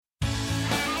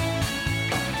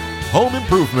home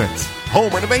improvements,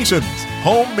 home renovations,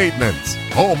 home maintenance,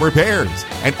 home repairs,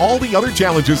 and all the other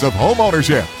challenges of home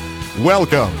ownership.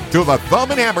 Welcome to the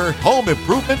Thumb and Hammer Home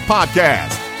Improvement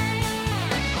Podcast.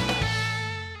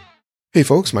 Hey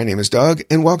folks, my name is Doug,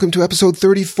 and welcome to episode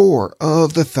 34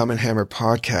 of the Thumb and Hammer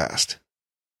Podcast.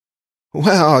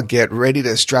 Well, get ready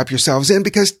to strap yourselves in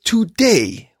because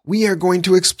today we are going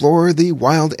to explore the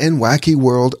wild and wacky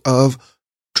world of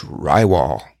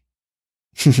drywall.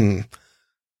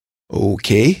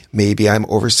 Okay, maybe I'm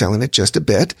overselling it just a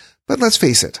bit, but let's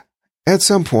face it. At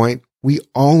some point, we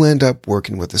all end up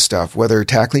working with the stuff, whether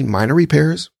tackling minor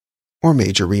repairs or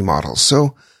major remodels.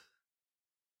 So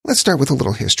let's start with a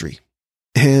little history.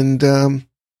 And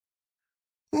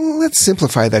let's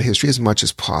simplify that history as much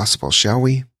as possible, shall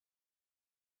we?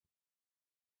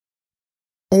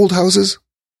 Old houses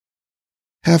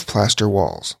have plaster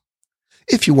walls.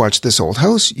 If you watch This Old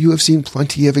House, you have seen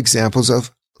plenty of examples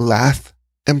of lath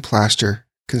and plaster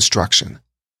construction.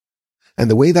 And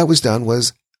the way that was done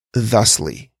was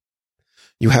thusly.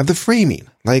 You have the framing,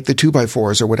 like the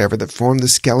 2x4s or whatever, that form the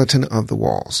skeleton of the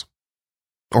walls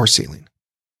or ceiling.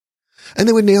 And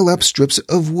they would nail up strips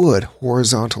of wood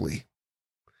horizontally.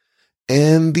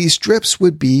 And these strips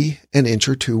would be an inch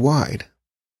or two wide.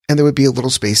 And there would be a little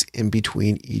space in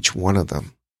between each one of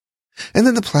them. And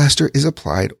then the plaster is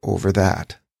applied over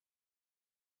that.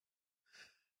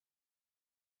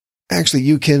 Actually,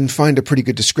 you can find a pretty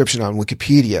good description on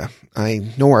Wikipedia.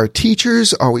 I know our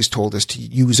teachers always told us to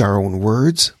use our own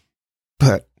words,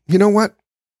 but you know what?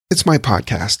 It's my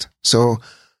podcast, so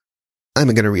I'm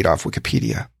going to read off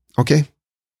Wikipedia, okay?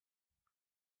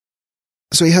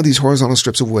 So you have these horizontal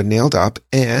strips of wood nailed up,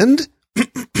 and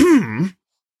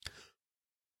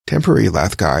temporary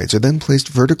lath guides are then placed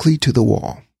vertically to the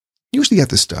wall, usually at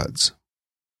the studs.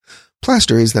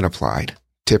 Plaster is then applied,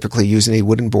 typically using a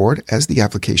wooden board as the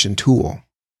application tool.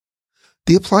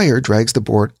 The applier drags the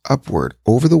board upward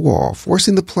over the wall,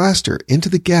 forcing the plaster into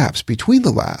the gaps between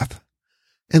the lath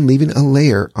and leaving a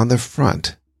layer on the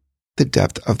front, the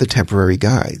depth of the temporary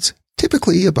guides,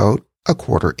 typically about a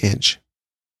 1/4 inch.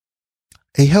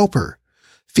 A helper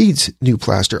feeds new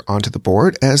plaster onto the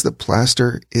board as the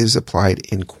plaster is applied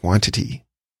in quantity.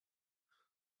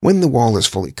 When the wall is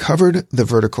fully covered, the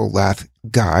vertical lath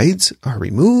guides are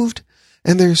removed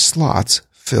and their slots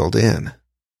filled in,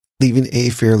 leaving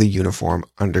a fairly uniform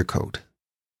undercoat.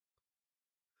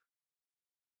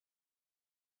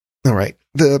 All right,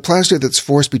 the plaster that's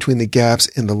forced between the gaps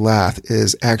in the lath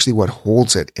is actually what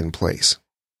holds it in place.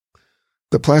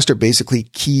 The plaster basically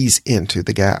keys into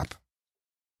the gap.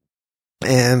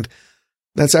 And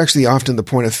that's actually often the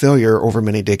point of failure over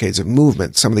many decades of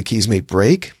movement. Some of the keys may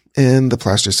break and the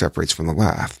plaster separates from the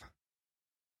lath.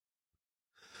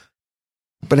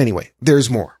 But anyway, there's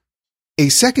more. A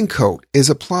second coat is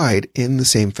applied in the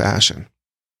same fashion.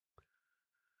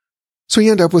 So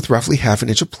you end up with roughly 1/2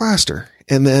 inch of plaster,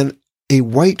 and then a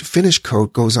white finish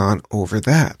coat goes on over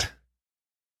that.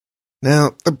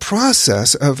 Now, the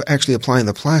process of actually applying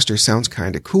the plaster sounds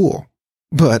kind of cool,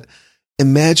 but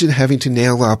imagine having to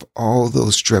nail up all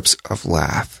those strips of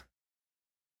lath.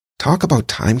 Talk about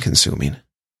time consuming.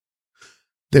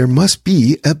 There must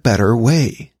be a better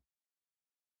way.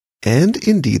 And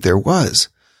indeed there was.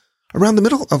 Around the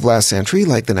middle of last century,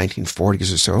 like the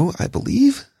 1940s or so, I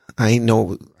believe. I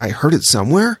know I heard it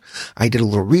somewhere. I did a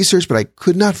little research, but I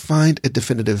could not find a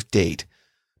definitive date.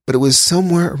 But it was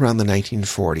somewhere around the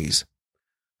 1940s.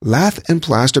 Lath and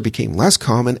plaster became less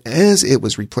common as it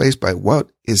was replaced by what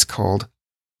is called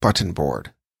button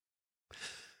board.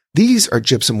 These are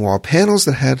gypsum wall panels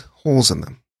that had holes in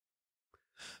them.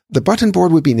 The button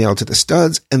board would be nailed to the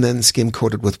studs and then skim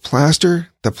coated with plaster.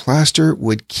 The plaster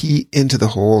would key into the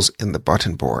holes in the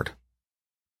button board.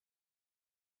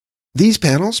 These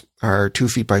panels are 2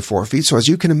 feet by 4 feet, so as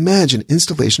you can imagine,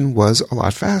 installation was a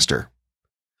lot faster.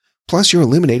 Plus, you're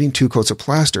eliminating 2 coats of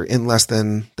plaster in less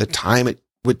than the time it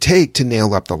would take to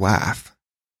nail up the lath.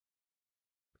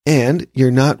 And you're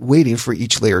not waiting for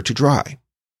each layer to dry.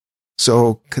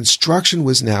 So construction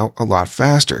was now a lot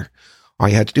faster. All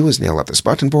you had to do was nail up this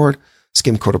button board,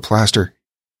 skim coat of plaster,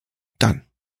 done.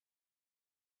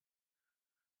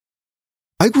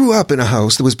 I grew up in a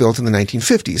house that was built in the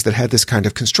 1950s that had this kind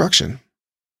of construction.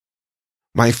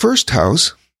 My first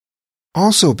house,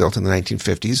 also built in the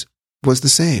 1950s, was the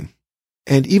same.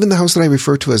 And even the house that I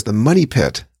refer to as the Money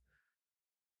Pit,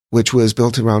 which was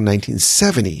built around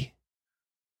 1970,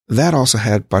 that also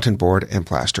had button board and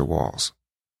plaster walls.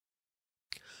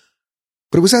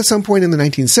 But it was at some point in the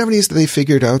 1970s that they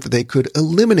figured out that they could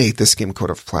eliminate the skim coat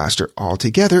of plaster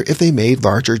altogether if they made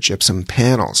larger gypsum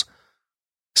panels.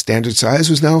 Standard size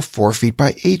was now 4 feet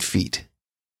by 8 feet.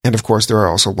 And of course, there are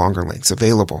also longer lengths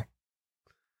available.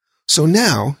 So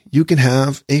now you can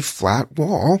have a flat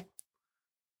wall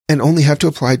and only have to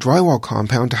apply drywall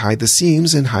compound to hide the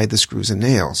seams and hide the screws and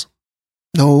nails.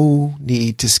 No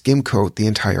need to skim coat the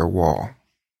entire wall.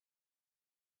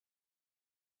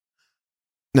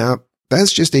 Now,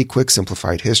 that's just a quick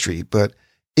simplified history, but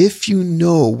if you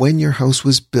know when your house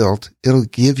was built, it'll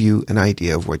give you an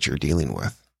idea of what you're dealing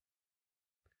with.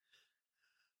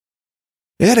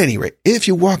 At any rate, if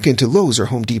you walk into Lowe's or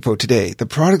Home Depot today, the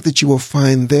product that you will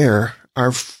find there are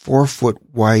 4-foot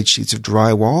wide sheets of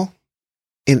drywall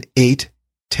in 8,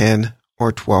 10,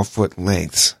 or 12-foot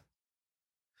lengths.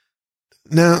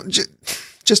 Now,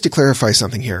 just to clarify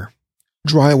something here,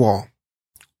 drywall,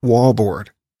 wallboard,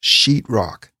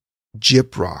 sheetrock,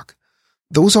 gyprock,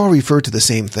 those all refer to the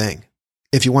same thing.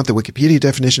 If you want the Wikipedia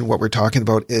definition, what we're talking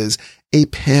about is a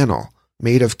panel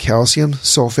made of calcium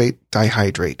sulfate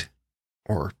dihydrate,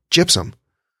 or gypsum,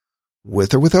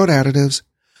 with or without additives,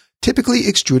 typically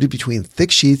extruded between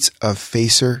thick sheets of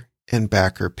facer and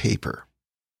backer paper.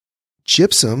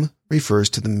 Gypsum refers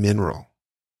to the mineral.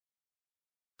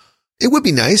 It would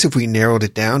be nice if we narrowed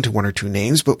it down to 1 or 2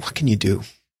 names, but what can you do?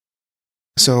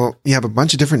 So you have a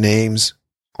bunch of different names,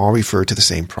 all refer to the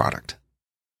same product.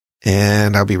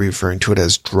 And I'll be referring to it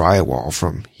as drywall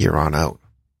from here on out.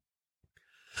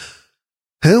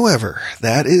 However,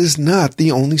 that is not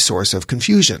the only source of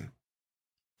confusion.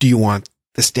 Do you want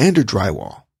the standard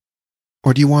drywall?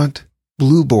 Or do you want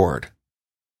blue board?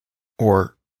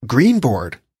 Or green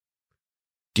board?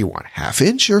 Do you want 1/2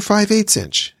 inch or 5/8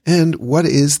 inch? And what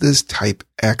is this type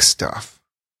X stuff?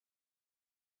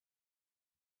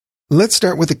 Let's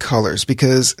start with the colors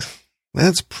because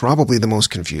that's probably the most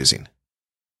confusing.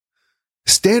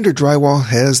 Standard drywall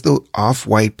has the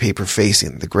off-white paper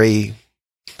facing, the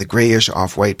grayish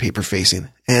off-white paper facing,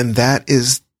 and that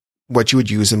is what you would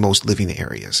use in most living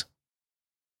areas.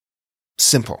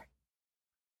 Simple.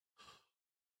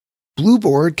 Blue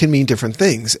board can mean different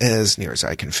things as near as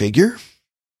I can figure.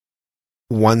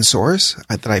 One source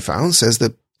that I found says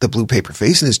that the blue paper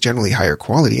facing is generally higher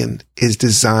quality and is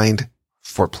designed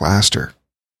for plaster.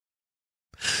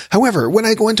 However, when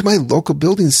I go into my local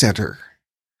building center,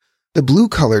 the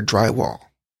blue-colored drywall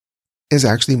is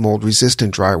actually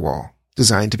mold-resistant drywall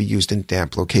designed to be used in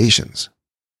damp locations.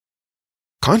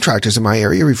 Contractors in my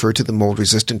area refer to the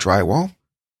mold-resistant drywall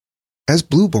as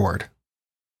blue board.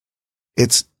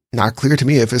 It's not clear to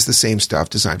me if it's the same stuff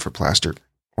designed for plaster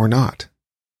or not.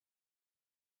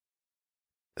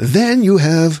 Then you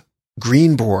have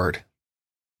green board,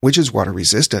 which is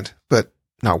water-resistant, but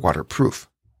not waterproof.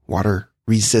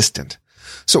 Water-resistant.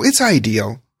 So it's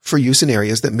ideal for use in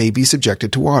areas that may be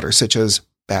subjected to water, such as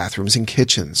bathrooms and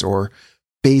kitchens or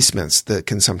basements that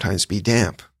can sometimes be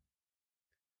damp.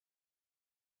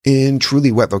 In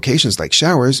truly wet locations like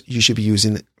showers, you should be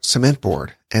using cement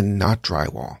board and not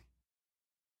drywall.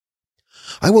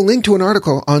 I will link to an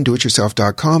article on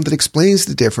doityourself.com that explains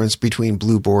the difference between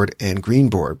blue board and green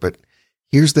board, but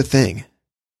here's the thing.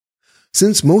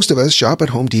 Since most of us shop at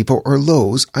Home Depot or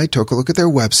Lowe's, I took a look at their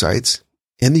websites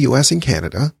in the US and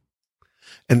Canada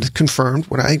and confirmed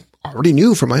what I already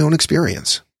knew from my own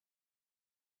experience.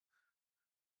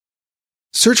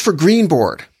 Search for green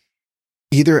board,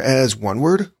 either as one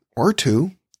word or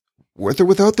 2, with or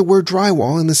without the word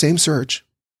drywall in the same search.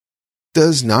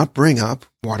 Does not bring up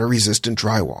water-resistant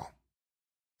drywall.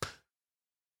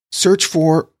 Search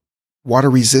for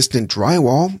water-resistant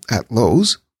drywall at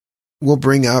Lowe's will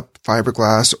bring up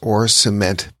fiberglass or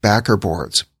cement backer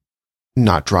boards,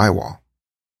 not drywall.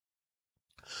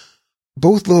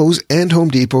 Both Lowe's and Home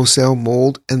Depot sell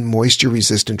mold and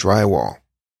moisture-resistant drywall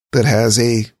that has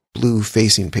a blue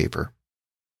facing paper.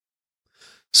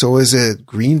 So is it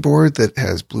green board that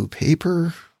has blue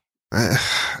paper?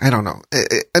 I don't know.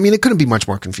 I mean, it couldn't be much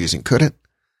more confusing, could it?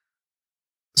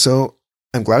 So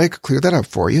I'm glad I could clear that up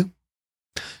for you.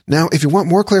 Now, if you want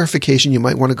more clarification, you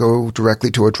might want to go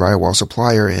directly to a drywall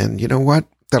supplier, and you know what?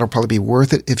 That'll probably be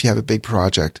worth it if you have a big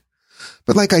project.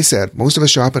 But like I said, most of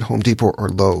us shop at Home Depot or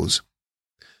Lowe's.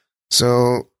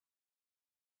 So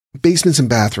basements and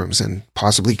bathrooms and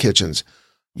possibly kitchens,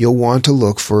 you'll want to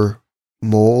look for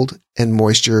mold and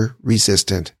moisture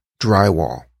resistant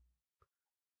drywall,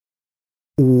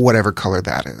 whatever color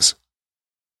that is.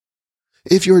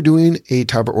 If you're doing a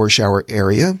tub or shower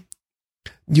area,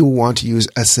 you'll want to use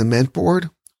a cement board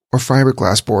or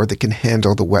fiberglass board that can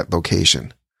handle the wet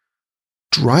location.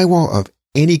 Drywall of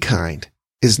any kind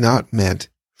is not meant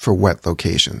for wet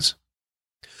locations.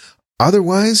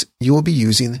 Otherwise, you will be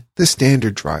using the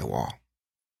standard drywall.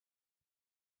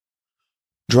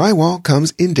 Drywall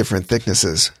comes in different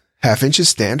thicknesses. 1/2 inch is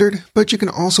standard, but you can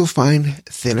also find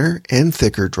thinner and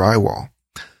thicker drywall.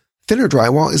 Thinner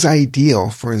drywall is ideal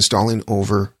for installing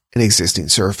over an existing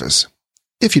surface,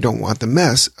 if you don't want the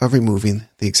mess of removing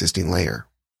the existing layer.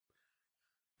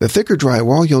 The thicker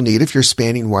drywall you'll need if you're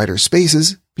spanning wider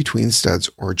spaces between studs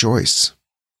or joists.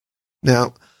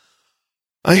 Now,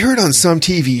 I heard on some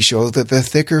TV show that the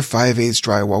thicker 5/8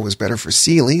 drywall was better for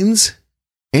ceilings,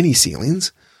 any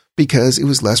ceilings, because it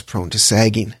was less prone to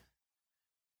sagging.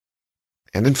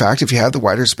 And in fact, if you have the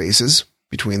wider spaces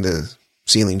between the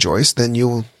ceiling joists, then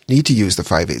you'll need to use the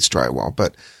 5/8 drywall.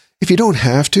 But if you don't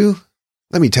have to,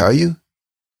 let me tell you,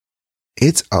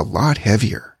 it's a lot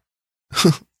heavier.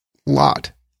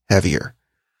 Lot heavier.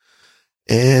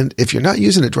 And if you're not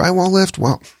using a drywall lift,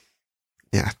 well,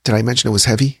 yeah, did I mention it was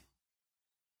heavy?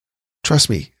 Trust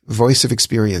me, voice of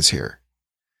experience here.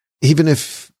 Even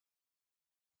if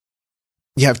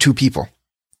you have 2 people,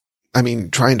 I mean,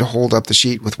 trying to hold up the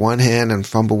sheet with one hand and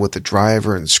fumble with the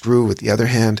driver and screw with the other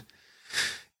hand,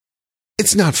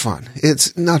 it's not fun.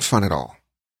 It's not fun at all.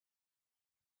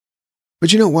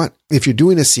 But you know what? If you're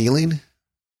doing a ceiling,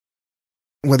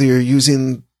 whether you're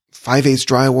using 5/8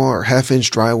 drywall or 1/2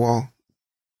 inch drywall,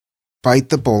 bite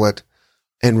the bullet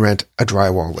and rent a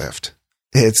drywall lift.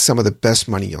 It's some of the best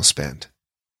money you'll spend.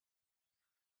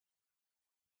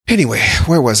 Anyway,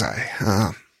 where was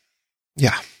I?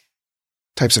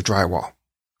 Types of drywall.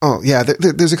 Oh, yeah,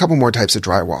 there's a couple more types of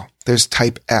drywall. There's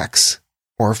Type X,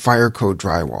 or fire code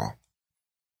drywall.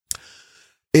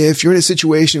 If you're in a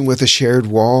situation with a shared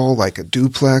wall, like a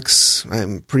duplex,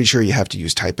 I'm pretty sure you have to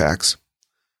use Type X.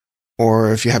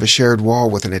 Or if you have a shared wall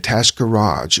with an attached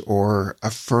garage or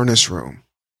a furnace room,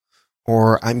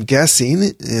 or I'm guessing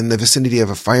in the vicinity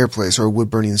of a fireplace or a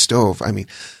wood-burning stove, I mean,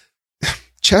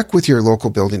 check with your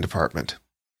local building department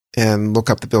and look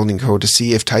up the building code to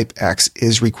see if Type X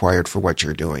is required for what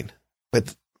you're doing.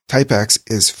 But Type X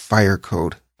is fire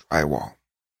code drywall.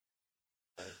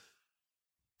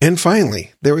 And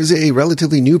finally, there is a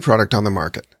relatively new product on the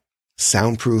market,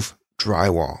 soundproof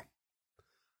drywall.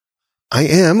 I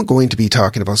am going to be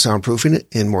talking about soundproofing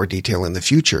in more detail in the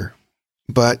future,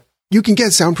 but you can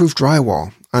get soundproof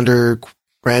drywall under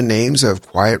brand names of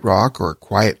Quiet Rock or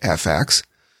Quiet FX.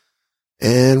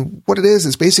 And what it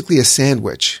is basically a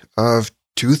sandwich of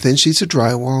 2 thin sheets of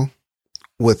drywall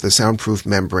with the soundproof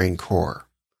membrane core.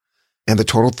 And the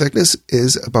total thickness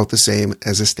is about the same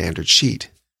as a standard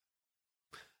sheet.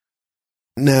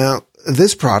 Now,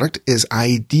 this product is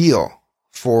ideal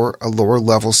for a lower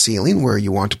level ceiling where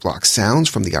you want to block sounds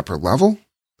from the upper level,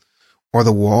 or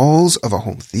the walls of a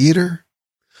home theater,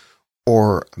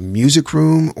 or a music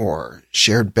room, or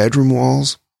shared bedroom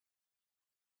walls.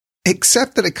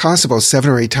 Except that it costs about 7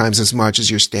 or 8 times as much as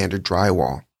your standard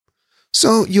drywall.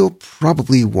 So you'll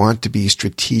probably want to be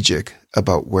strategic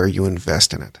about where you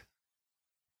invest in it.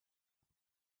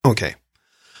 Okay.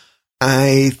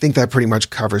 I think that pretty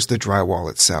much covers the drywall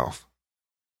itself.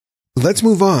 Let's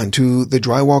move on to the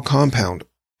drywall compound,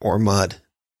 or mud.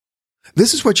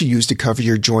 This is what you use to cover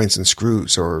your joints and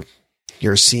screws, or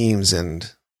your seams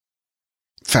and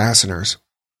fasteners.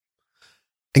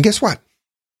 And guess what?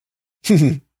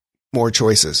 More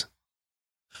choices.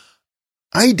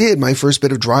 I did my first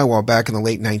bit of drywall back in the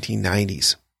late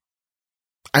 1990s.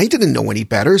 I didn't know any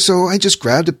better, so I just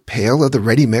grabbed a pail of the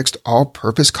ready-mixed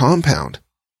all-purpose compound.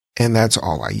 And that's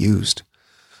all I used.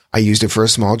 I used it for a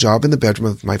small job in the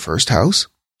bedroom of my first house,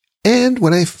 and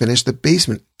when I finished the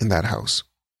basement in that house.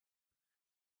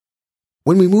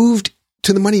 When we moved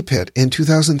to the Money Pit in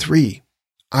 2003,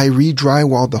 I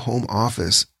re-drywalled the home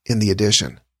office in the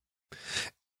addition.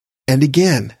 And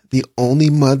again, the only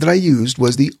mud that I used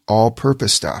was the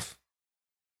all-purpose stuff.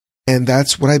 And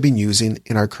that's what I've been using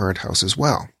in our current house as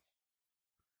well.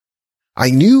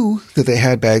 I knew that they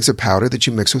had bags of powder that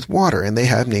you mix with water, and they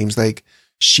have names like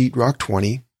Sheetrock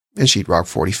 20 and Sheetrock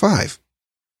 45.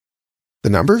 The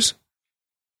numbers?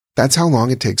 That's how long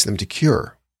it takes them to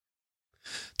cure.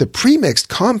 The pre-mixed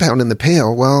compound in the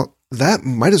pail, well, that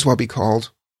might as well be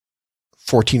called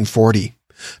 1440,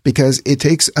 because it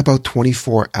takes about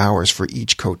 24 hours for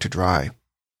each coat to dry.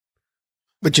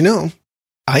 But you know,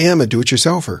 I am a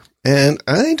do-it-yourselfer, and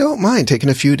I don't mind taking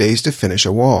a few days to finish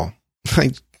a wall.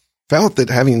 I felt that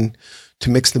having to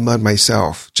mix the mud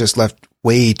myself just left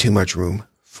way too much room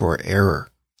for error.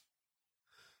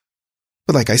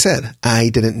 But like I said, I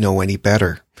didn't know any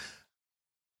better.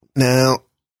 Now,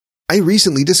 I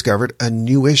recently discovered a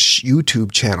newish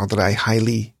YouTube channel that I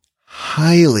highly,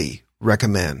 highly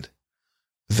recommend.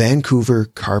 Vancouver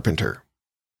Carpenter.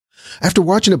 After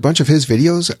watching a bunch of his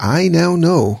videos, I now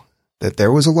know that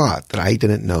there was a lot that I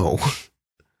didn't know.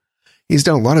 He's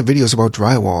done a lot of videos about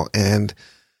drywall, and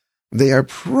They are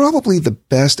probably the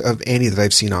best of any that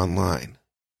I've seen online.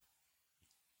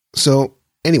 So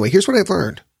anyway, here's what I've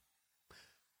learned.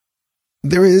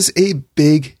 There is a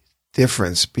big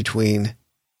difference between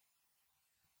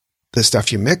the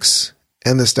stuff you mix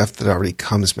and the stuff that already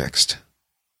comes mixed.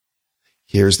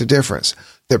 Here's the difference.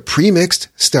 The pre-mixed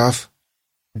stuff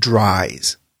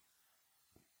dries.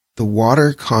 The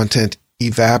water content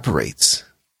evaporates.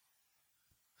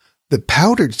 The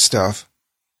powdered stuff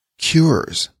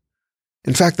cures.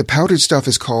 In fact, the powdered stuff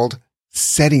is called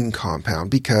setting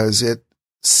compound because it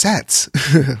sets,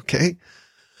 okay?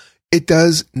 It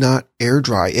does not air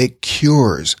dry. It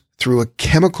cures through a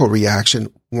chemical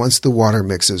reaction once the water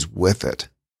mixes with it.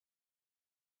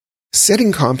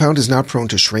 Setting compound is not prone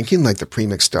to shrinking like the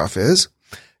premixed stuff is,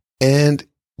 and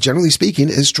generally speaking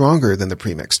is stronger than the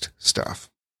premixed stuff.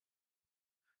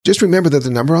 Just remember that the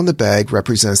number on the bag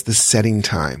represents the setting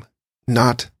time,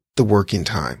 not the working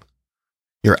time.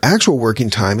 Your actual working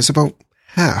time is about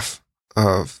half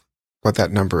of what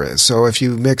that number is. So if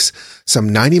you mix some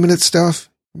 90-minute stuff,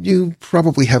 you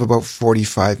probably have about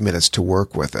 45 minutes to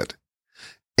work with it.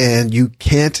 And you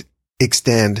can't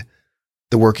extend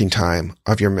the working time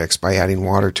of your mix by adding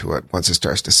water to it once it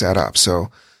starts to set up.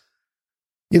 So,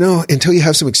 until you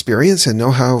have some experience and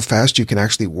know how fast you can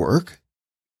actually work,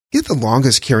 get the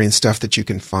longest curing stuff that you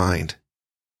can find.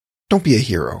 Don't be a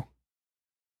hero.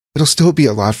 It'll still be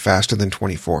a lot faster than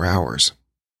 24 hours.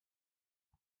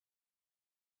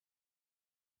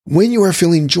 When you are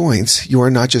filling joints, you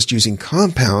are not just using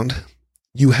compound,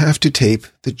 you have to tape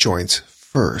the joints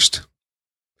first.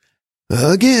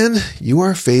 Again, you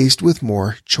are faced with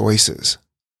more choices.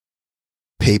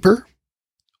 Paper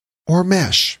or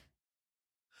mesh?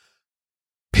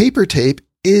 Paper tape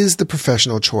is the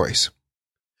professional choice.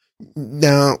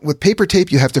 Now, with paper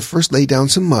tape, you have to first lay down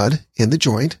some mud in the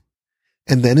joint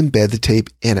and then embed the tape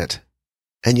in it.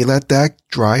 And you let that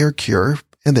dry or cure,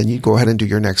 and then you go ahead and do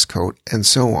your next coat, and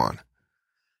so on.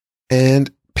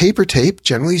 And paper tape,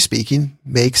 generally speaking,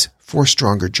 makes for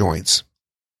stronger joints.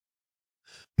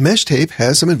 Mesh tape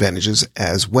has some advantages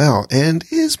as well, and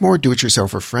is more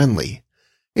do-it-yourselfer friendly.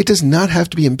 It does not have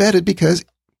to be embedded because,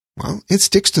 it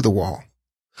sticks to the wall.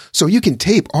 So you can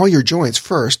tape all your joints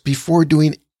first before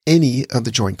doing any of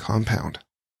the joint compound.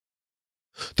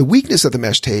 The weakness of the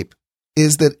mesh tape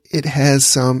is that it has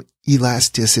some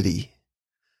elasticity,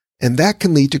 and that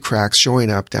can lead to cracks showing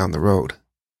up down the road.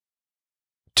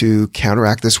 To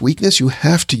counteract this weakness, you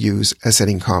have to use a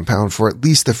setting compound for at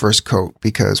least the first coat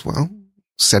because,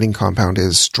 setting compound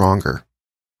is stronger.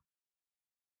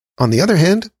 On the other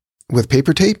hand, with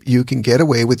paper tape, you can get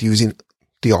away with using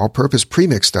the all-purpose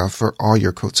premix stuff for all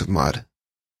your coats of mud.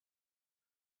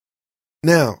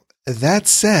 Now, that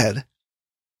said,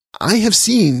 I have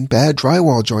seen bad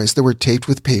drywall joints that were taped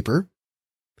with paper,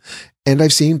 and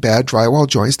I've seen bad drywall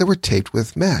joints that were taped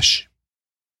with mesh.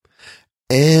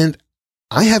 And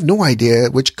I have no idea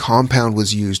which compound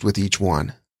was used with each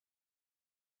one.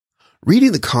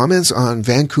 Reading the comments on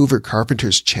Vancouver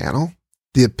Carpenter's channel,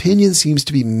 the opinion seems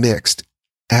to be mixed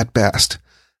at best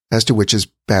as to which is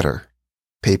better,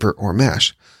 paper or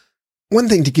mesh. One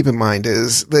thing to keep in mind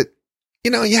is that,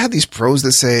 you have these pros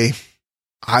that say,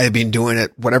 I have been doing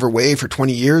it whatever way for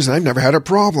 20 years and I've never had a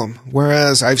problem.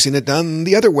 Whereas I've seen it done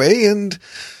the other way and,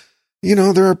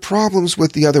 there are problems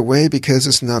with the other way because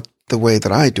it's not the way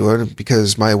that I do it,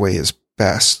 because my way is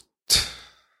best.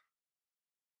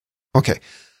 Okay.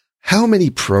 How many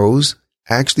pros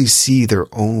actually see their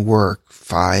own work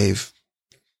 5,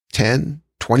 10,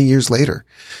 20 years later?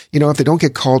 If they don't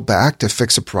get called back to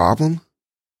fix a problem,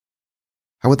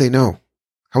 how would they know?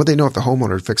 How would they know if the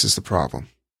homeowner fixes the problem?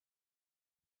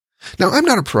 Now, I'm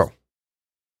not a pro,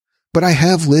 but I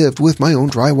have lived with my own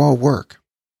drywall work,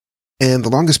 and the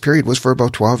longest period was for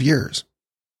about 12 years.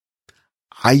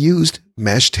 I used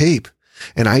mesh tape,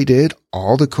 and I did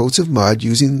all the coats of mud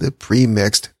using the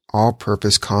pre-mixed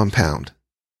all-purpose compound.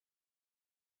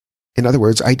 In other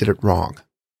words, I did it wrong.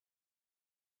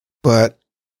 But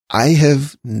I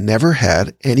have never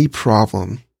had any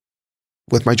problem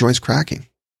with my joints cracking.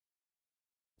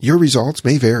 Your results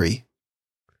may vary.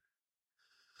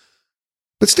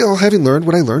 But still, having learned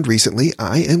what I learned recently,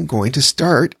 I am going to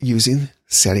start using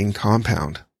setting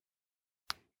compound.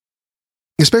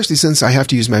 Especially since I have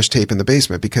to use mesh tape in the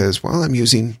basement because, I'm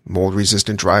using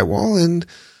mold-resistant drywall and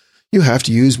you have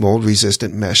to use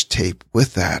mold-resistant mesh tape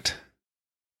with that.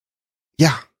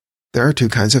 Yeah, there are two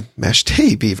kinds of mesh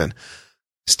tape even,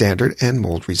 standard and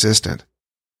mold-resistant.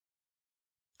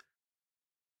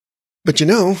 But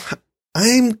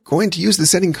I'm going to use the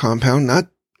setting compound not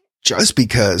just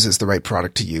because it's the right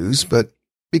product to use, but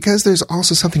because there's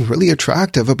also something really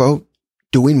attractive about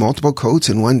doing multiple coats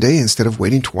in one day instead of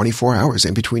waiting 24 hours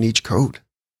in between each coat.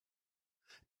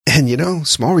 And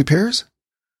small repairs?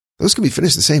 Those can be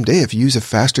finished the same day if you use a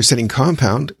faster setting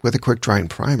compound with a quick drying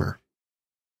primer.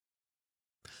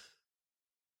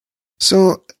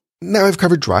 So now I've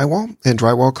covered drywall and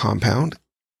drywall compound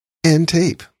and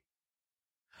tape.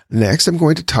 Next, I'm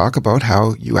going to talk about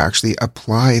how you actually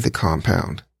apply the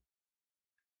compound.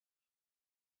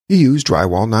 You use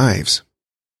drywall knives.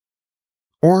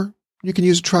 Or you can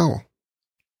use a trowel.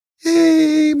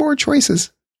 Yay, more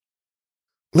choices.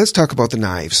 Let's talk about the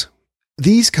knives.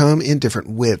 These come in different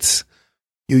widths.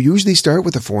 You usually start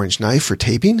with a 4-inch knife for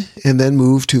taping and then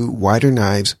move to wider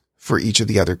knives for each of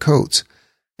the other coats.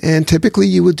 And typically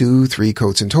you would do 3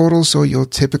 coats in total, so you'll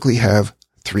typically have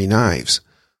 3 knives,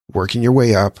 working your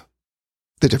way up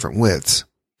the different widths.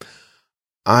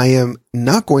 I am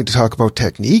not going to talk about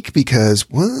technique because,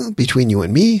 well, between you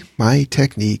and me, my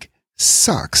technique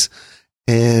sucks.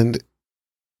 And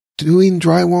doing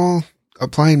drywall,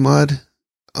 applying mud,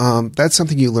 that's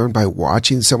something you learn by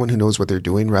watching someone who knows what they're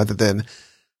doing rather than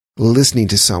listening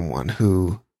to someone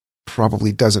who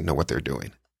probably doesn't know what they're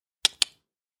doing.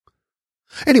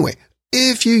 Anyway,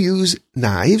 if you use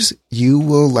knives, you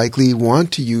will likely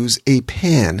want to use a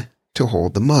pan to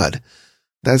hold the mud.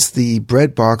 That's the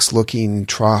bread box looking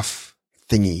trough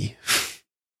thingy.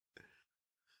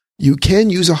 You can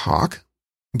use a hock,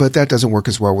 but that doesn't work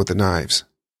as well with the knives.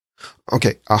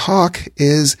 Okay, a hock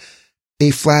is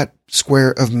a flat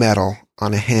square of metal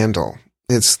on a handle.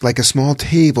 It's like a small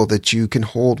table that you can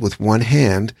hold with one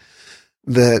hand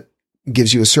that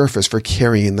gives you a surface for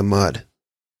carrying the mud.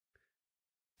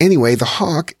 Anyway, the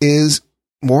hock is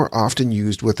more often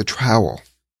used with a trowel.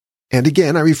 And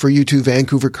again, I refer you to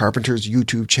Vancouver Carpenter's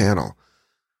YouTube channel.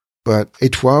 But a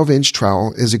 12-inch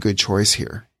trowel is a good choice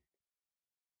here.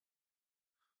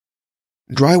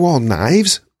 Drywall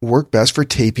knives work best for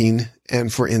taping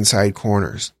and for inside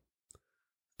corners.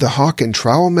 The hock and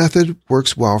trowel method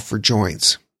works well for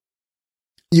joints.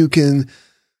 You can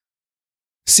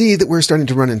see that we're starting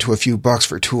to run into a few bucks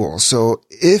for tools. So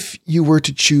if you were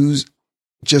to choose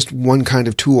just one kind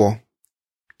of tool,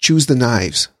 choose the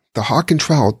knives. The hock and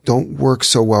trowel don't work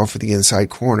so well for the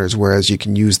inside corners, whereas you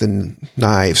can use the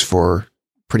knives for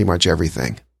pretty much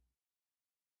everything.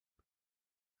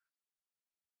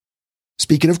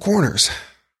 Speaking of corners,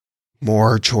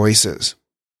 more choices.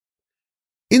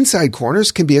 Inside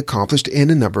corners can be accomplished in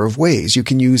a number of ways. You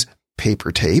can use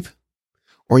paper tape,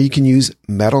 or you can use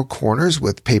metal corners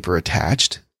with paper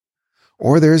attached,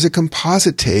 or there's a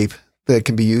composite tape that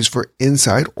can be used for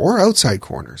inside or outside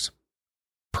corners.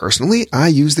 Personally, I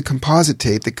use the composite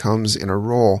tape that comes in a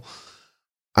roll.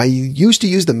 I used to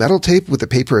use the metal tape with the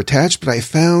paper attached, but I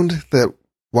found that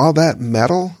while that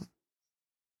metal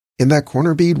in that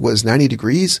corner bead was 90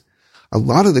 degrees, a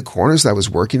lot of the corners that I was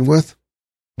working with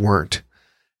weren't.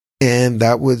 And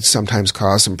that would sometimes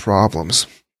cause some problems.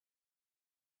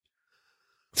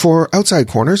 For outside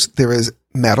corners, there is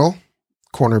metal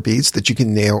corner beads that you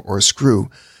can nail or screw.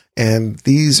 And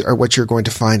these are what you're going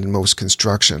to find in most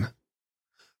construction.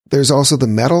 There's also the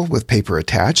metal with paper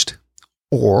attached,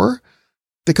 or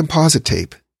the composite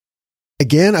tape.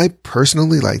 Again, I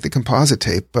personally like the composite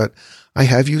tape, but I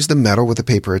have used the metal with the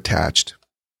paper attached.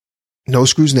 No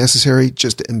screws necessary,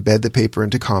 just to embed the paper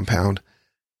into compound.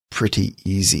 Pretty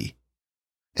easy.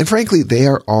 And frankly, they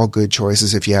are all good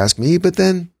choices if you ask me, but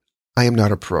then I am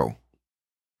not a pro.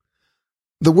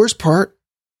 The worst part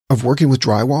of working with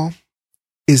drywall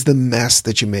is the mess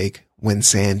that you make when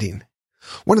sanding.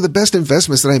 One of the best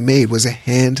investments that I made was a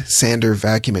hand sander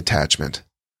vacuum attachment.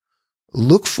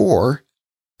 Look for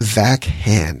Vac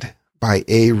Hand by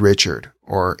A. Richard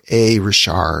or A.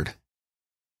 Richard.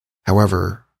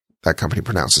 However that company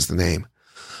pronounces the name.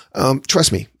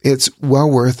 Trust me, it's well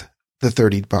worth the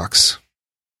 $30.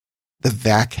 The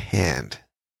Vac Hand.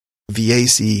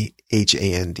 VACHAND.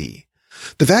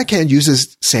 The Vac Hand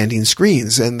uses sanding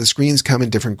screens, and the screens come in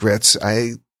different grits.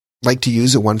 I like to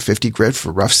use a 150 grit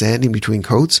for rough sanding between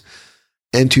coats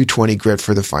and 220 grit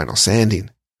for the final sanding.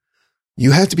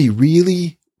 You have to be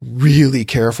really, really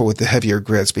careful with the heavier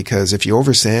grits because if you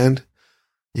oversand,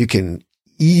 you can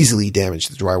easily damage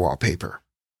the drywall paper.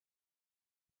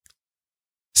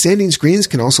 Sanding screens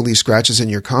can also leave scratches in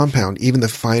your compound, even the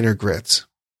finer grits.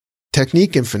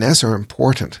 Technique and finesse are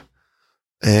important.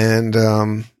 And,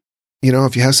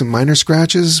 if you have some minor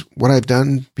scratches, what I've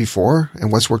done before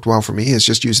and what's worked well for me is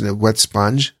just using a wet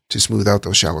sponge to smooth out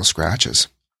those shallow scratches.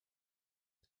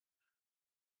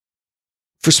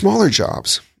 For smaller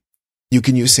jobs, you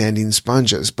can use sanding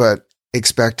sponges, but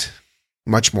expect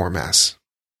much more mess.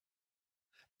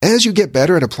 As you get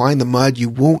better at applying the mud, you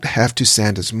won't have to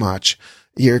sand as much.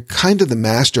 You're kind of the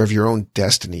master of your own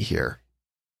destiny here.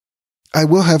 I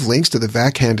will have links to the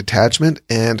vac hand attachment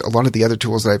and a lot of the other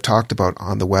tools that I've talked about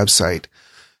on the website.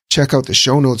 Check out the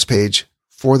show notes page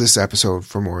for this episode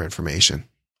for more information.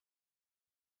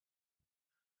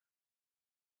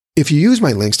 If you use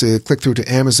my links to click through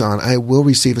to Amazon, I will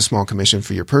receive a small commission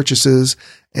for your purchases,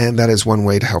 and that is one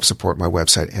way to help support my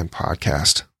website and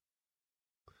podcast.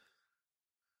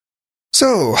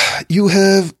 So, you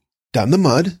have done the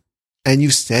mud, and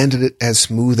you've sanded it as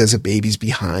smooth as a baby's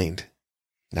behind.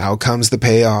 Now comes the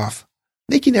payoff,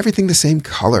 making everything the same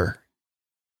color.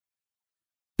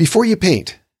 Before you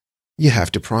paint, you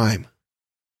have to prime.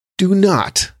 Do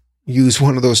not use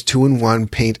one of those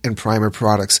 2-in-1 paint and primer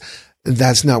products.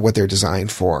 That's not what they're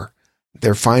designed for.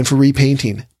 They're fine for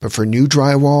repainting, but for new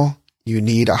drywall, you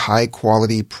need a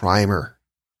high-quality primer.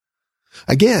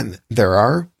 Again, there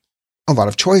are a lot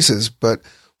of choices, but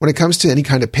when it comes to any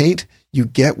kind of paint, you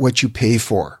get what you pay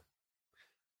for.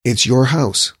 It's your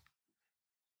house.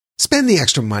 Spend the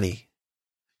extra money.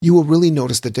 You will really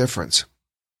notice the difference.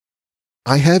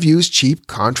 I have used cheap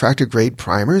contractor-grade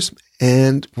primers,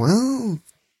 and, well,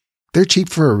 they're cheap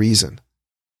for a reason.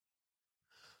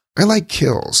 I like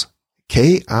Kilz,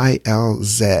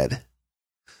 K-I-L-Z.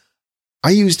 I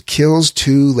used Kilz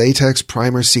 2 latex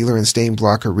primer, sealer, and stain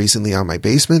blocker recently on my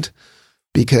basement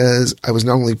because I was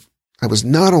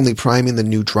not only priming the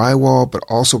new drywall, but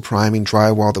also priming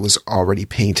drywall that was already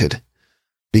painted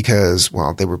because,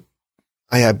 well,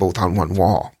 I had both on one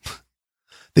wall.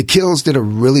 The Kilz did a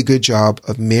really good job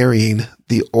of marrying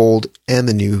the old and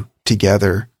the new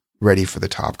together, ready for the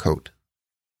top coat.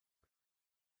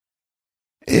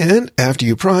 And after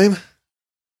you prime,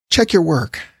 check your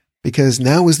work, because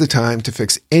now is the time to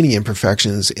fix any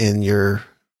imperfections in your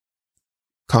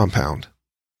compound.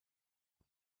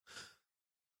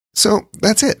 So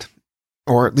that's it,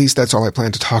 or at least that's all I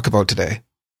plan to talk about today.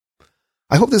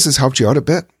 I hope this has helped you out a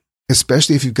bit,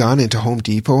 especially if you've gone into Home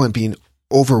Depot and been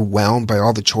overwhelmed by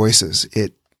all the choices.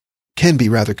 It can be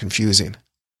rather confusing.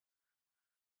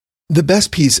 The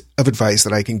best piece of advice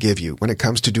that I can give you when it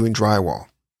comes to doing drywall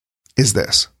is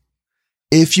this.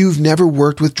 If you've never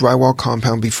worked with drywall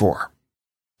compound before,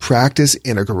 practice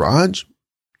in a garage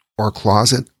or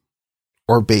closet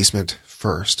or basement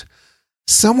first,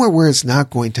 somewhere where it's not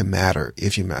going to matter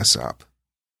if you mess up.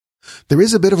 There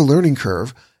is a bit of a learning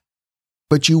curve,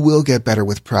 but you will get better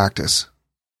with practice.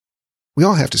 We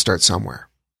all have to start somewhere.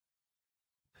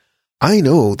 I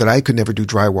know that I could never do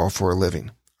drywall for a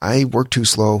living. I work too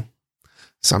slow.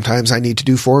 Sometimes I need to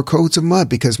do 4 coats of mud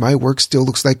because my work still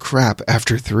looks like crap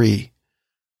after 3.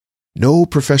 No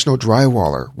professional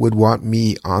drywaller would want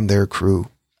me on their crew.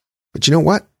 But you know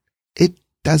what? It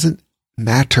doesn't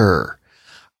matter.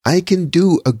 I can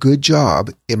do a good job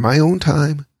in my own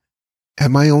time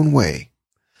and my own way.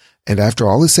 And after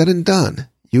all is said and done,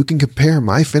 you can compare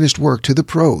my finished work to the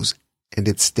pros, and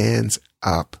it stands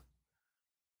up.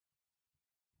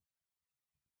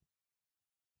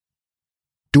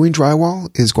 Doing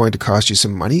drywall is going to cost you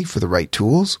some money for the right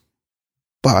tools,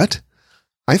 but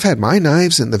I've had my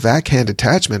knives and the vac hand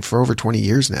attachment for over 20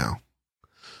 years now.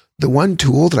 The one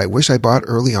tool that I wish I bought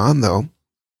early on, though,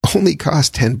 only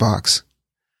cost $10.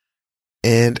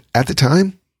 And at the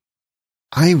time,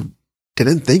 I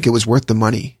didn't think it was worth the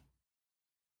money.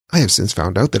 I have since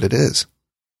found out that it is.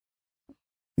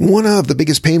 One of the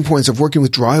biggest pain points of working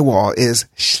with drywall is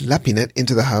schlepping it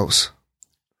into the house.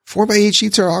 4x8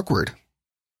 sheets are awkward.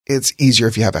 It's easier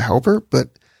if you have a helper,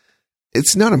 but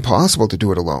it's not impossible to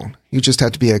do it alone. You just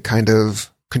have to be a kind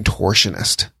of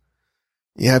contortionist.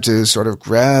 You have to sort of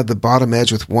grab the bottom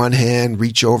edge with one hand,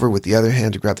 reach over with the other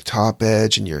hand to grab the top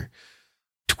edge, and you're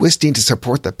twisting to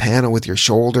support the panel with your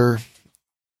shoulder,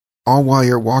 all while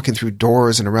you're walking through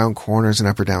doors and around corners and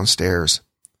up or down stairs.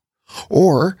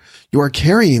 Or you are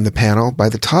carrying the panel by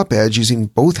the top edge using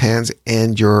both hands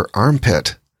and your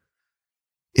armpit,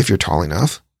 if you're tall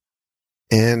enough.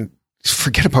 And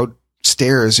forget about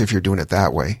stairs if you're doing it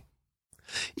that way.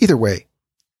 Either way,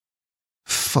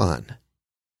 fun.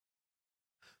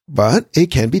 But it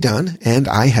can be done, and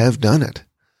I have done it.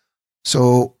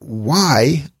 So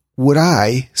why would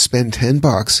I spend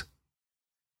 $10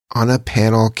 on a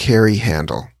panel carry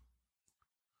handle?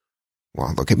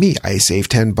 Well, look at me. I saved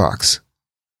 $10.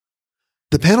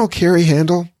 The panel carry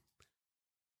handle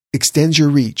extends your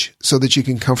reach so that you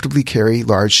can comfortably carry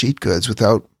large sheet goods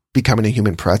without becoming a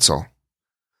human pretzel.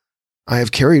 I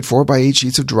have carried 4x8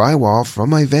 sheets of drywall from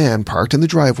my van parked in the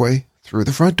driveway, through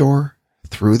the front door,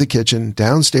 through the kitchen,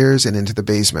 downstairs, and into the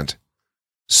basement.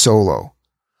 Solo.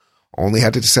 Only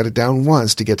had to set it down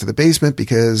once to get to the basement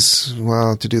because,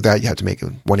 well, to do that you had to make a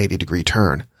 180-degree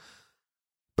turn.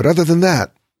 But other than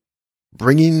that,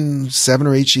 bringing 7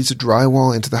 or 8 sheets of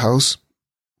drywall into the house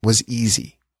was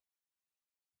easy.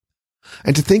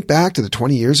 And to think back to the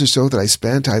 20 years or so that I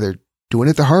spent either doing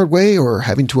it the hard way or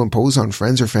having to impose on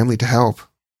friends or family to help.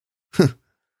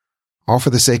 All for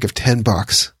the sake of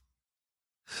 $10.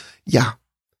 Yeah.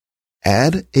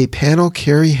 Add a panel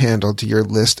carry handle to your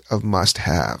list of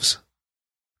must-haves.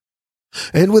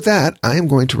 And with that, I am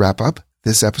going to wrap up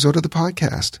this episode of the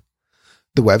podcast.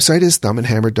 The website is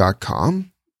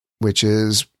thumbandhammer.com, which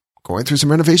is going through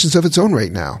some renovations of its own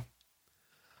right now.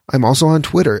 I'm also on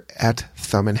Twitter at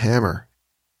thumbandhammer.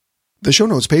 The show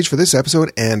notes page for this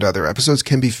episode and other episodes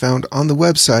can be found on the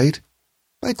website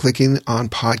by clicking on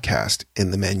podcast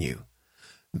in the menu.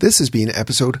 This has been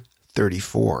episode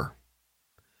 34.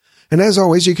 And as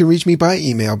always, you can reach me by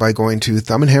email by going to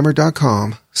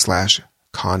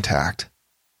thumbandhammer.com/contact.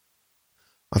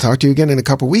 I'll talk to you again in a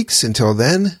couple weeks. Until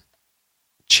then,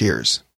 cheers.